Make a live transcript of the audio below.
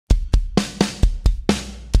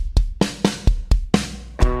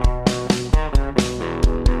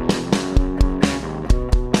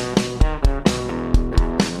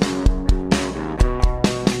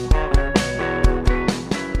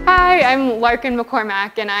I'm Larkin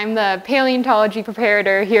McCormack, and I'm the paleontology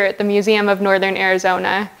preparator here at the Museum of Northern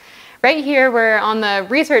Arizona. Right here, we're on the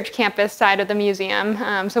research campus side of the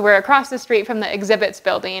museum, so we're across the street from the exhibits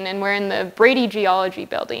building, and we're in the Brady Geology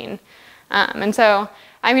building. And so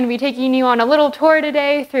I'm going to be taking you on a little tour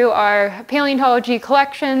today through our paleontology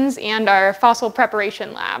collections and our fossil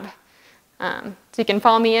preparation lab. So you can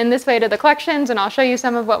follow me in this way to the collections, and I'll show you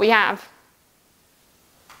some of what we have.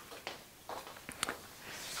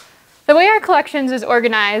 The way our collections is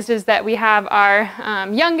organized is that we have our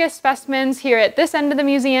youngest specimens here at this end of the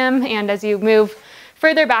museum, and as you move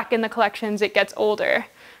further back in the collections, it gets older.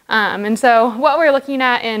 And so what we're looking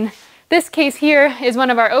at in this case here is one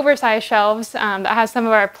of our oversized shelves that has some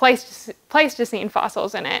of our Pleistocene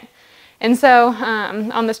fossils in it. And so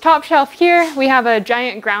on this top shelf here, we have a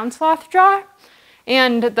giant ground sloth jaw,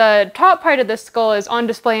 and the top part of the skull is on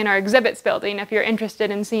display in our exhibits building if you're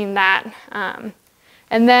interested in seeing that.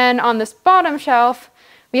 And then on this bottom shelf,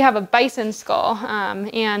 we have a bison skull,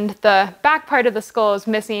 and the back part of the skull is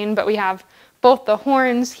missing, but we have both the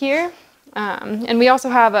horns here, and we also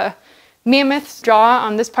have a mammoth's jaw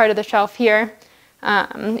on this part of the shelf here.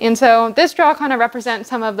 And so this jaw kind of represents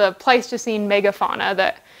some of the Pleistocene megafauna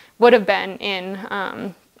that would have been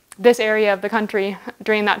in this area of the country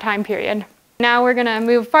during that time period. Now we're going to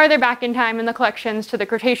move farther back in time in the collections to the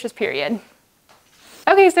Cretaceous period.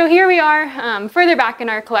 Okay, so here we are further back in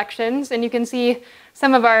our collections, and you can see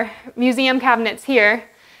some of our museum cabinets here.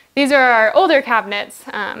 These are our older cabinets,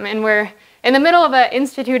 and we're in the middle of an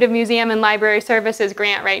Institute of Museum and Library Services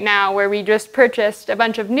grant right now, where we just purchased a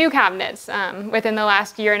bunch of new cabinets within the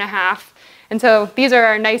last year and a half. And so these are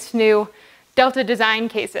our nice new Delta design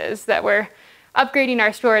cases that we're upgrading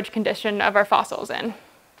our storage condition of our fossils in.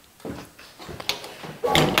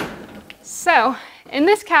 So in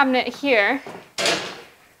this cabinet here,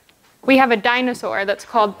 we have a dinosaur that's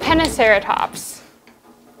called Peniceratops.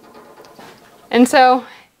 And so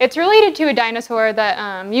it's related to a dinosaur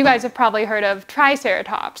that you guys have probably heard of,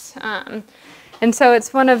 Triceratops. And so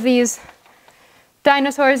it's one of these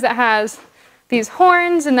dinosaurs that has these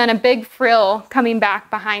horns and then a big frill coming back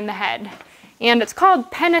behind the head. And it's called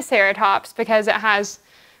Peniceratops because it has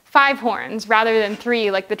 5 horns rather than 3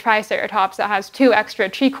 like the Triceratops that has 2 extra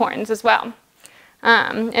cheek horns as well.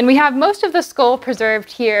 And we have most of the skull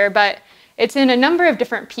preserved here, but it's in a number of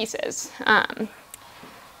different pieces.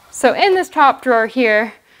 So in this top drawer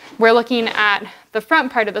here, we're looking at the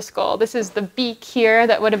front part of the skull. This is the beak here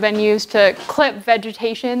that would have been used to clip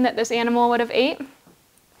vegetation that this animal would have ate.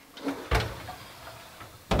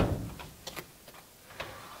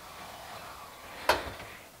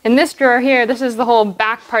 In this drawer here, this is the whole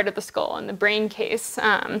back part of the skull and the brain case.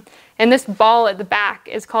 And this ball at the back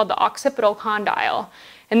is called the occipital condyle.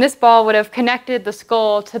 And this ball would have connected the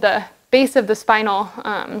skull to the base of the spinal,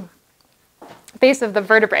 base of the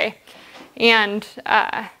vertebrae. And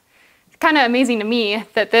it's kind of amazing to me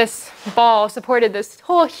that this ball supported this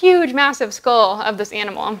whole huge, massive skull of this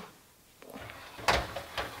animal.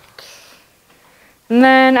 And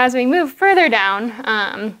then as we move further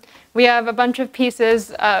down, we have a bunch of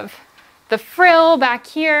pieces of the frill back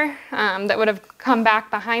here that would have come back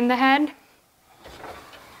behind the head.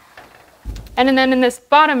 And then in this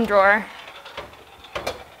bottom drawer,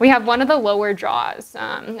 we have one of the lower jaws.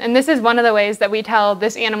 And this is one of the ways that we tell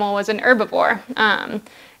this animal was an herbivore.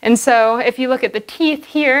 And so if you look at the teeth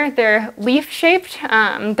here, they're leaf-shaped.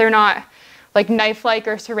 They're not like knife-like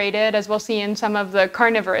or serrated, as we'll see in some of the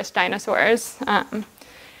carnivorous dinosaurs.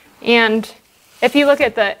 And if you look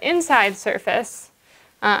at the inside surface,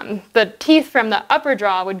 the teeth from the upper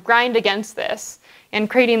jaw would grind against this and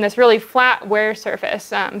creating this really flat wear surface,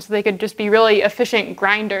 so they could just be really efficient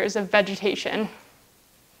grinders of vegetation.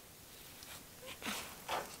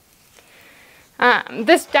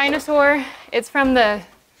 This dinosaur, it's from the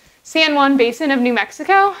San Juan Basin of New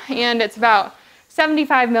Mexico, and it's about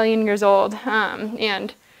 75 million years old.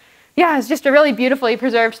 And yeah, it's just a really beautifully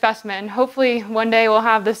preserved specimen. Hopefully one day we'll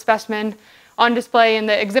have this specimen on display in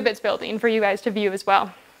the exhibits building for you guys to view as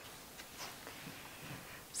well.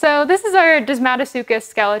 So this is our Desmatosuchus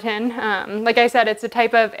skeleton. Like I said, it's a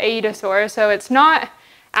type of Aedosaur, so it's not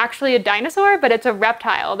actually a dinosaur, but it's a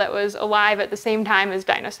reptile that was alive at the same time as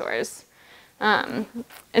dinosaurs. And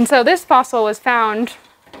so this fossil was found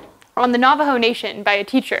on the Navajo Nation by a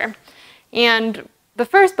teacher. And the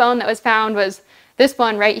first bone that was found was this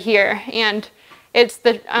one right here. And it's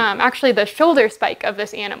actually the shoulder spike of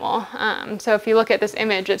this animal. So if you look at this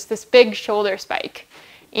image, it's this big shoulder spike.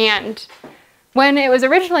 And when it was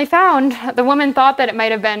originally found, the woman thought that it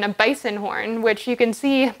might have been a bison horn, which you can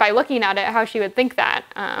see by looking at it how she would think that.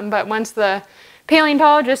 But once the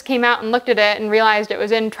paleontologists came out and looked at it and realized it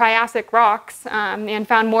was in Triassic rocks and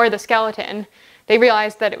found more of the skeleton, they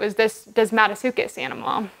realized that it was this Desmatosuchus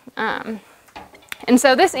animal. And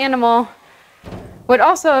so this animal would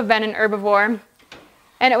also have been an herbivore,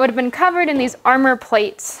 and it would have been covered in these armor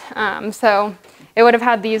plates. So it would have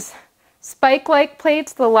had these spike-like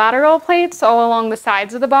plates, the lateral plates, all along the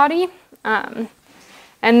sides of the body. And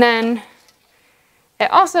then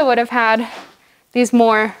it also would have had these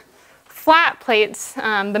more flat plates,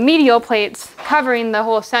 the medial plates, covering the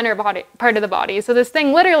whole center part of the body. So this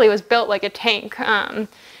thing literally was built like a tank. And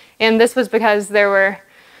this was because there were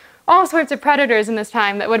all sorts of predators in this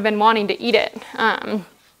time that would have been wanting to eat it.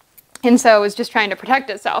 And so it was just trying to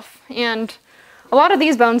protect itself. And a lot of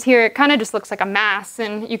these bones here, it kind of just looks like a mass,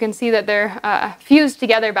 and you can see that they're fused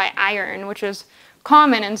together by iron, which is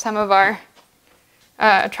common in some of our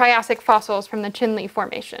Triassic fossils from the Chinle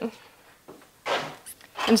Formation.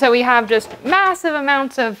 And so we have just massive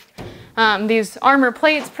amounts of these armor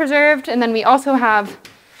plates preserved, and then we also have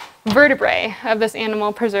vertebrae of this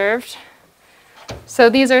animal preserved. So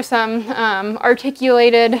these are some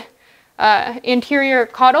articulated anterior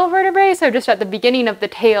caudal vertebrae, so just at the beginning of the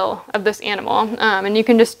tail of this animal. And you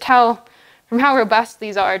can just tell from how robust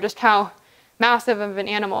these are, just how massive of an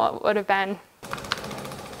animal it would have been.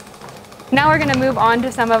 Now we're going to move on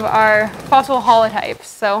to some of our fossil holotypes.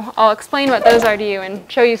 So I'll explain what those are to you and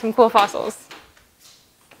show you some cool fossils.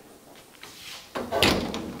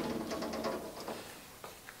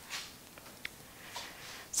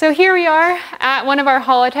 So here we are at one of our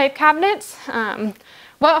holotype cabinets.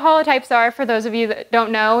 What holotypes are, for those of you that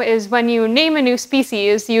don't know, is when you name a new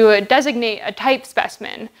species, you designate a type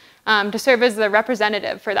specimen to serve as the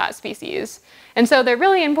representative for that species. And so they're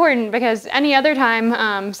really important because any other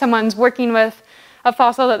time someone's working with a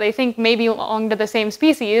fossil that they think may belong to the same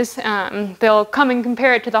species, they'll come and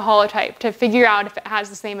compare it to the holotype to figure out if it has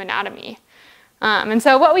the same anatomy. And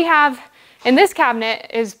so what we have in this cabinet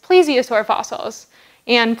is plesiosaur fossils.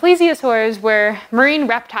 And plesiosaurs were marine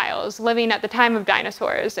reptiles living at the time of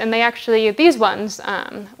dinosaurs. And they actually, these ones,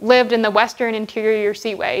 lived in the western interior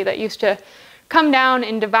seaway that used to come down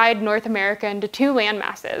and divide North America into two land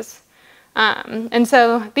masses. And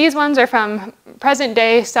so these ones are from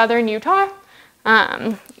present-day southern Utah.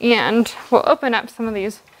 And we'll open up some of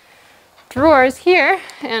these drawers here.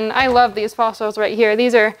 And I love these fossils right here.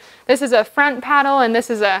 This is a front paddle, and this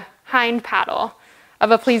is a hind paddle of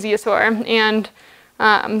a plesiosaur. And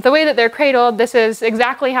the way that they're cradled, this is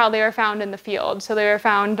exactly how they were found in the field. So they were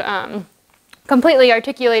found completely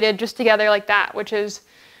articulated just together like that, which is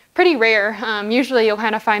pretty rare. Usually you'll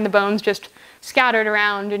kind of find the bones just scattered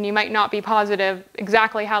around, and you might not be positive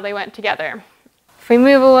exactly how they went together. If we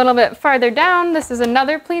move a little bit farther down, this is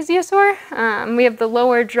another plesiosaur. We have the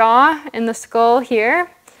lower jaw and the skull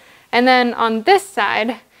here. And then on this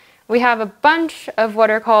side, we have a bunch of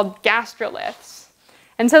what are called gastroliths.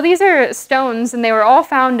 And so these are stones, and they were all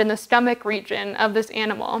found in the stomach region of this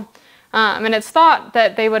animal. And it's thought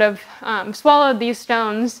that they would have swallowed these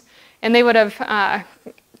stones, and they would have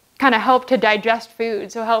kind of helped to digest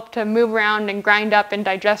food, so helped to move around and grind up and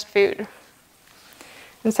digest food.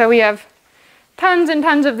 And so we have tons and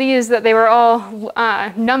tons of these that they were all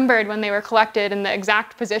numbered when they were collected in the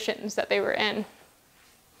exact positions that they were in.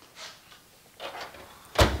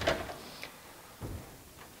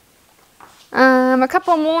 A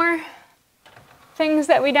couple more things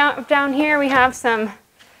that we down here. We have some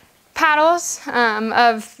paddles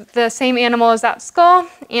of the same animal as that skull,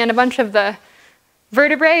 and a bunch of the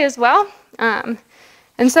vertebrae as well. And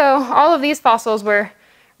so all of these fossils were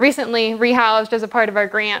recently rehoused as a part of our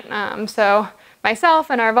grant. So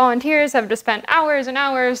myself and our volunteers have just spent hours and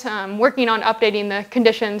hours working on updating the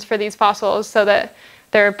conditions for these fossils so that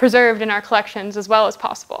they're preserved in our collections as well as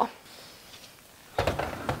possible.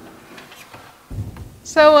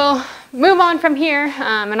 So we'll move on from here,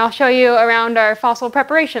 and I'll show you around our fossil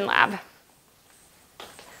preparation lab.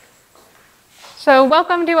 So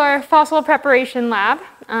welcome to our fossil preparation lab.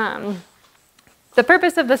 The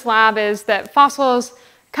purpose of this lab is that fossils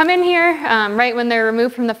come in here right when they're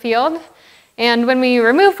removed from the field. And when we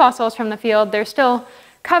remove fossils from the field, they're still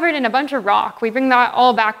covered in a bunch of rock. We bring that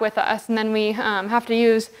all back with us, and then we have to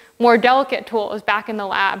use more delicate tools back in the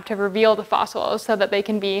lab to reveal the fossils so that they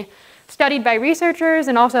can be studied by researchers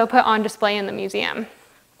and also put on display in the museum.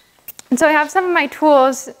 And so I have some of my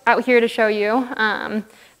tools out here to show you.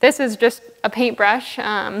 This is just a paintbrush,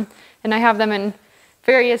 and I have them in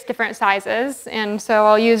various different sizes. And so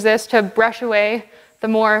I'll use this to brush away the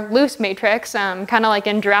more loose matrix, kind of like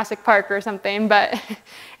in Jurassic Park or something, but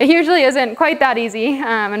it usually isn't quite that easy.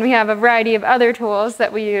 And we have a variety of other tools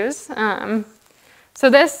that we use. So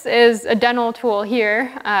this is a dental tool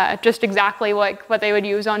here, just exactly like what they would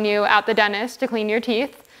use on you at the dentist to clean your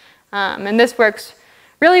teeth. And this works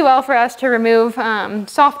really well for us to remove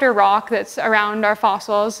softer rock that's around our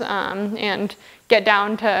fossils and get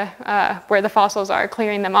down to where the fossils are,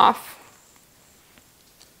 clearing them off.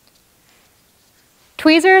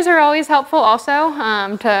 Tweezers are always helpful also,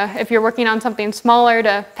 if you're working on something smaller,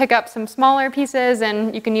 to pick up some smaller pieces,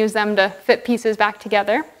 and you can use them to fit pieces back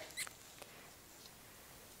together.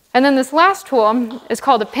 And then this last tool is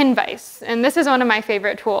called a pin vise, and this is one of my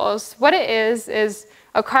favorite tools. What it is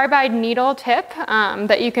a carbide needle tip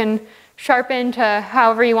that you can sharpen to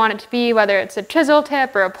however you want it to be, whether it's a chisel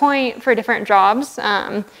tip or a point for different jobs.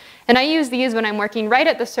 And I use these when I'm working right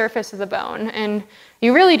at the surface of the bone, and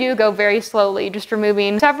you really do go very slowly, just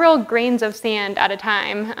removing several grains of sand at a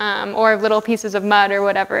time, or little pieces of mud or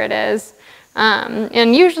whatever it is.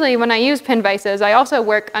 And usually when I use pin vises, I also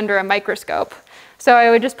work under a microscope. So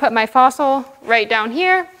I would just put my fossil right down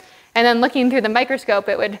here, and then looking through the microscope,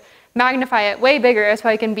 it would magnify it way bigger so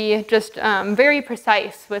I can be just very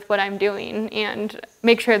precise with what I'm doing and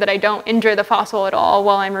make sure that I don't injure the fossil at all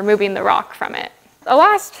while I'm removing the rock from it. The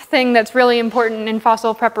last thing that's really important in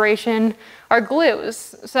fossil preparation are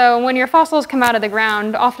glues. So when your fossils come out of the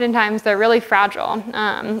ground, oftentimes they're really fragile.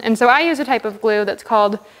 And so I use a type of glue that's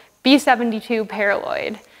called B72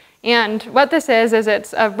 paraloid. And what this is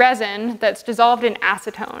it's a resin that's dissolved in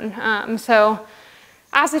acetone. So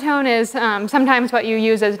acetone is sometimes what you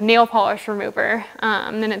use as nail polish remover,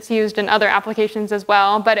 and it's used in other applications as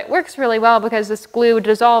well, but it works really well because this glue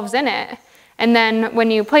dissolves in it, and then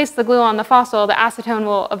when you place the glue on the fossil, the acetone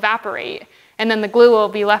will evaporate, and then the glue will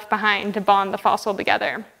be left behind to bond the fossil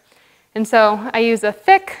together. And so I use a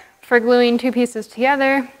thick for gluing two pieces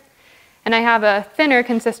together, and I have a thinner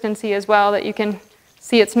consistency as well that you can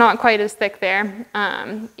see it's not quite as thick there,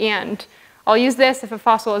 and I'll use this if a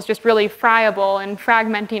fossil is just really friable and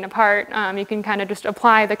fragmenting apart. You can kind of just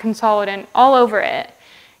apply the consolidant all over it,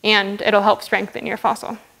 and it'll help strengthen your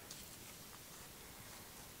fossil.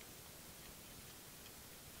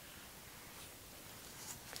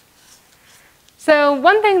 So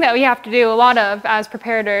one thing that we have to do a lot of as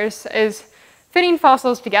preparators is fitting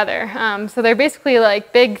fossils together. So they're basically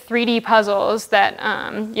like big 3D puzzles that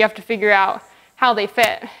you have to figure out how they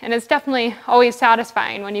fit. And it's definitely always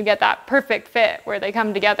satisfying when you get that perfect fit where they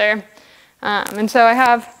come together. And so I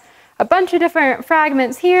have a bunch of different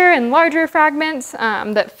fragments here and larger fragments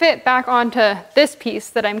that fit back onto this piece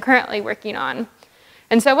that I'm currently working on.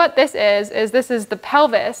 And so what this is this is the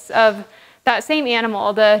pelvis of that same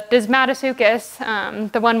animal, the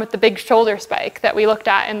Desmatosuchus, the one with the big shoulder spike that we looked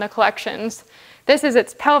at in the collections. This is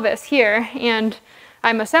its pelvis here, and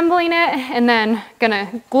I'm assembling it and then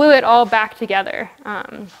gonna glue it all back together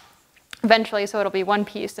eventually, so it'll be one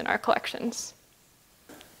piece in our collections.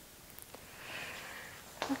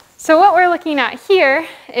 So what we're looking at here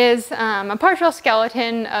is a partial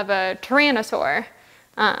skeleton of a Tyrannosaur.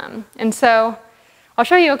 And so I'll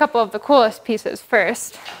show you a couple of the coolest pieces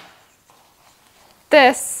first.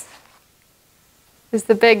 This is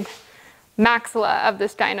the big maxilla of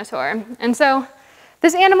this dinosaur. And so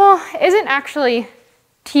this animal isn't actually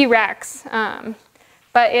T-Rex,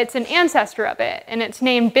 but it's an ancestor of it, and it's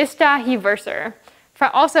named Bistaheversor,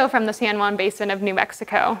 also from the San Juan Basin of New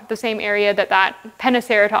Mexico, the same area that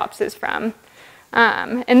Peniceratops is from.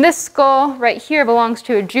 And this skull right here belongs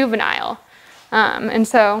to a juvenile. And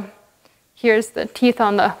so here's the teeth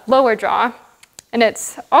on the lower jaw, and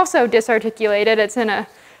it's also disarticulated. It's in a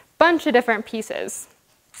bunch of different pieces.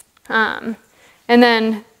 And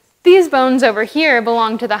then these bones over here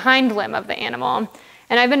belong to the hind limb of the animal.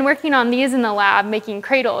 And I've been working on these in the lab, making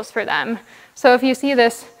cradles for them. So if you see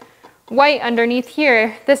this white underneath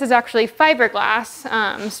here, this is actually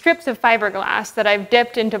fiberglass, strips of fiberglass that I've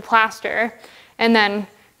dipped into plaster and then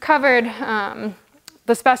covered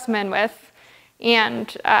the specimen with. And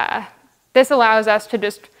this allows us to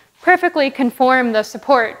just perfectly conform the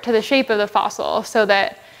support to the shape of the fossil so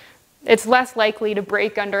that it's less likely to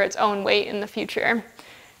break under its own weight in the future.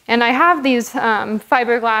 And I have these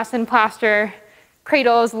fiberglass and plaster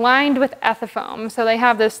cradles lined with ethifoam. So they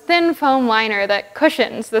have this thin foam liner that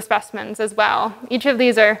cushions the specimens as well. Each of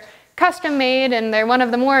these are custom made, and they're one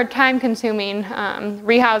of the more time-consuming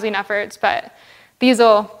rehousing efforts, but these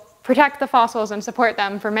will protect the fossils and support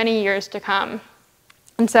them for many years to come.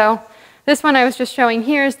 And so this one I was just showing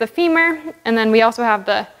here is the femur, and then we also have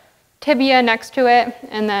the tibia next to it,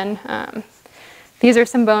 and then these are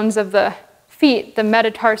some bones of the feet, the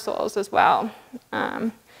metatarsals as well.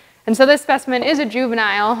 And so this specimen is a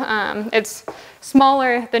juvenile. It's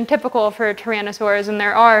smaller than typical for tyrannosaurs, and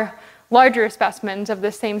there are larger specimens of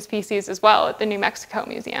the same species as well at the New Mexico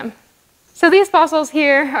Museum. So these fossils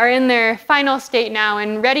here are in their final state now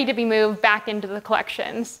and ready to be moved back into the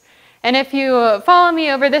collections. And if you follow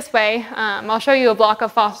me over this way, I'll show you a block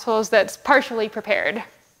of fossils that's partially prepared.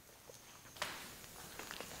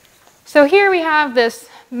 So here we have this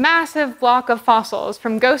massive block of fossils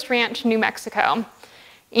from Ghost Ranch, New Mexico.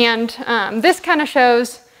 And this kind of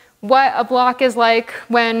shows what a block is like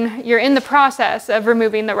when you're in the process of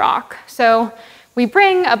removing the rock. So we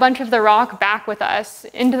bring a bunch of the rock back with us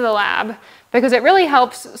into the lab because it really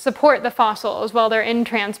helps support the fossils while they're in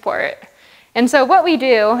transport. And so what we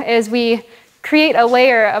do is we create a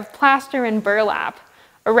layer of plaster and burlap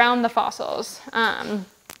around the fossils. And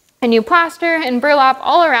you plaster and burlap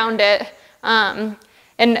all around it, and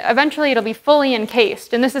eventually it'll be fully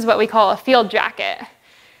encased. And this is what we call a field jacket.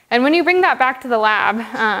 And when you bring that back to the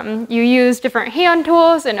lab, you use different hand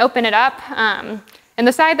tools and open it up. And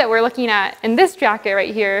the side that we're looking at in this jacket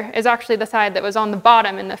right here is actually the side that was on the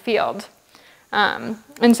bottom in the field.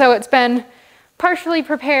 And so it's been partially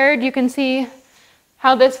prepared. You can see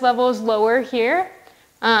how this level is lower here.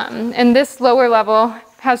 And this lower level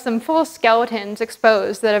has some full skeletons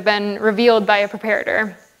exposed that have been revealed by a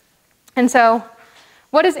preparator. And so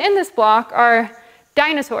what is in this block are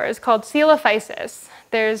dinosaurs called Coelophysis.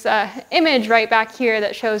 There's an image right back here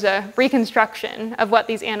that shows a reconstruction of what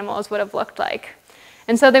these animals would have looked like.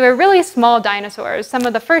 And so they were really small dinosaurs, some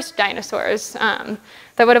of the first dinosaurs that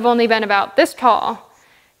would have only been about this tall.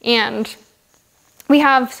 And we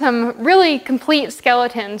have some really complete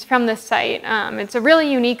skeletons from this site. It's a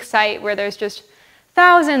really unique site where there's just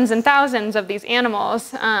thousands and thousands of these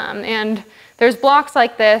animals. And there's blocks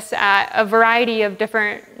like this at a variety of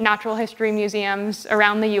different natural history museums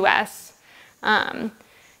around the US.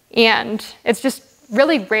 And it's just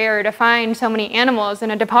really rare to find so many animals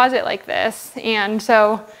in a deposit like this. And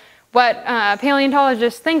so what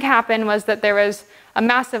paleontologists think happened was that there was a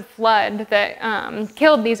massive flood that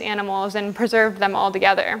killed these animals and preserved them all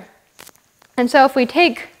together. And so if we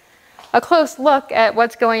take a close look at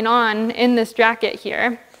what's going on in this jacket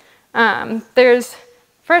here,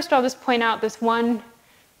 first I'll just point out this one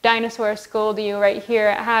dinosaur skull to you right here.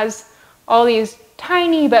 It has all these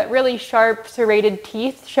tiny but really sharp serrated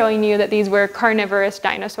teeth showing you that these were carnivorous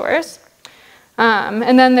dinosaurs.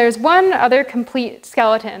 And then there's one other complete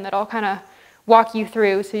skeleton that I'll kind of walk you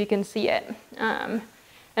through so you can see it.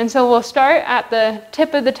 And so we'll start at the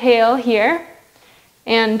tip of the tail here,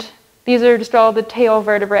 and these are just all the tail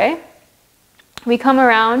vertebrae. We come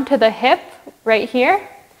around to the hip right here,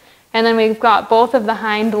 and then we've got both of the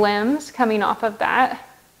hind limbs coming off of that.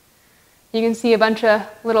 You can see a bunch of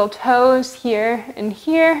little toes here, and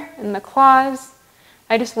the claws.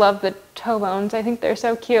 I just love the toe bones. I think they're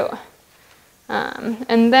so cute.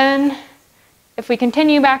 And then if we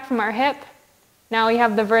continue back from our hip, now we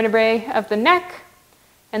have the vertebrae of the neck,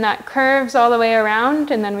 and that curves all the way around,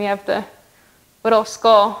 and then we have the little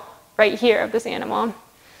skull right here of this animal.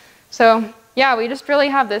 So yeah, we just really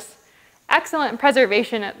have this excellent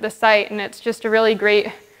preservation at the site, and it's just a really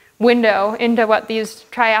great window into what these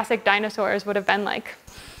Triassic dinosaurs would have been like.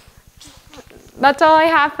 That's all I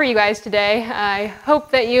have for you guys today. I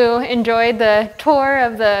hope that you enjoyed the tour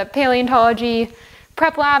of the Paleontology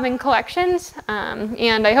Prep Lab and Collections,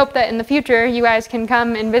 and I hope that in the future you guys can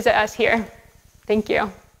come and visit us here. Thank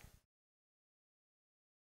you.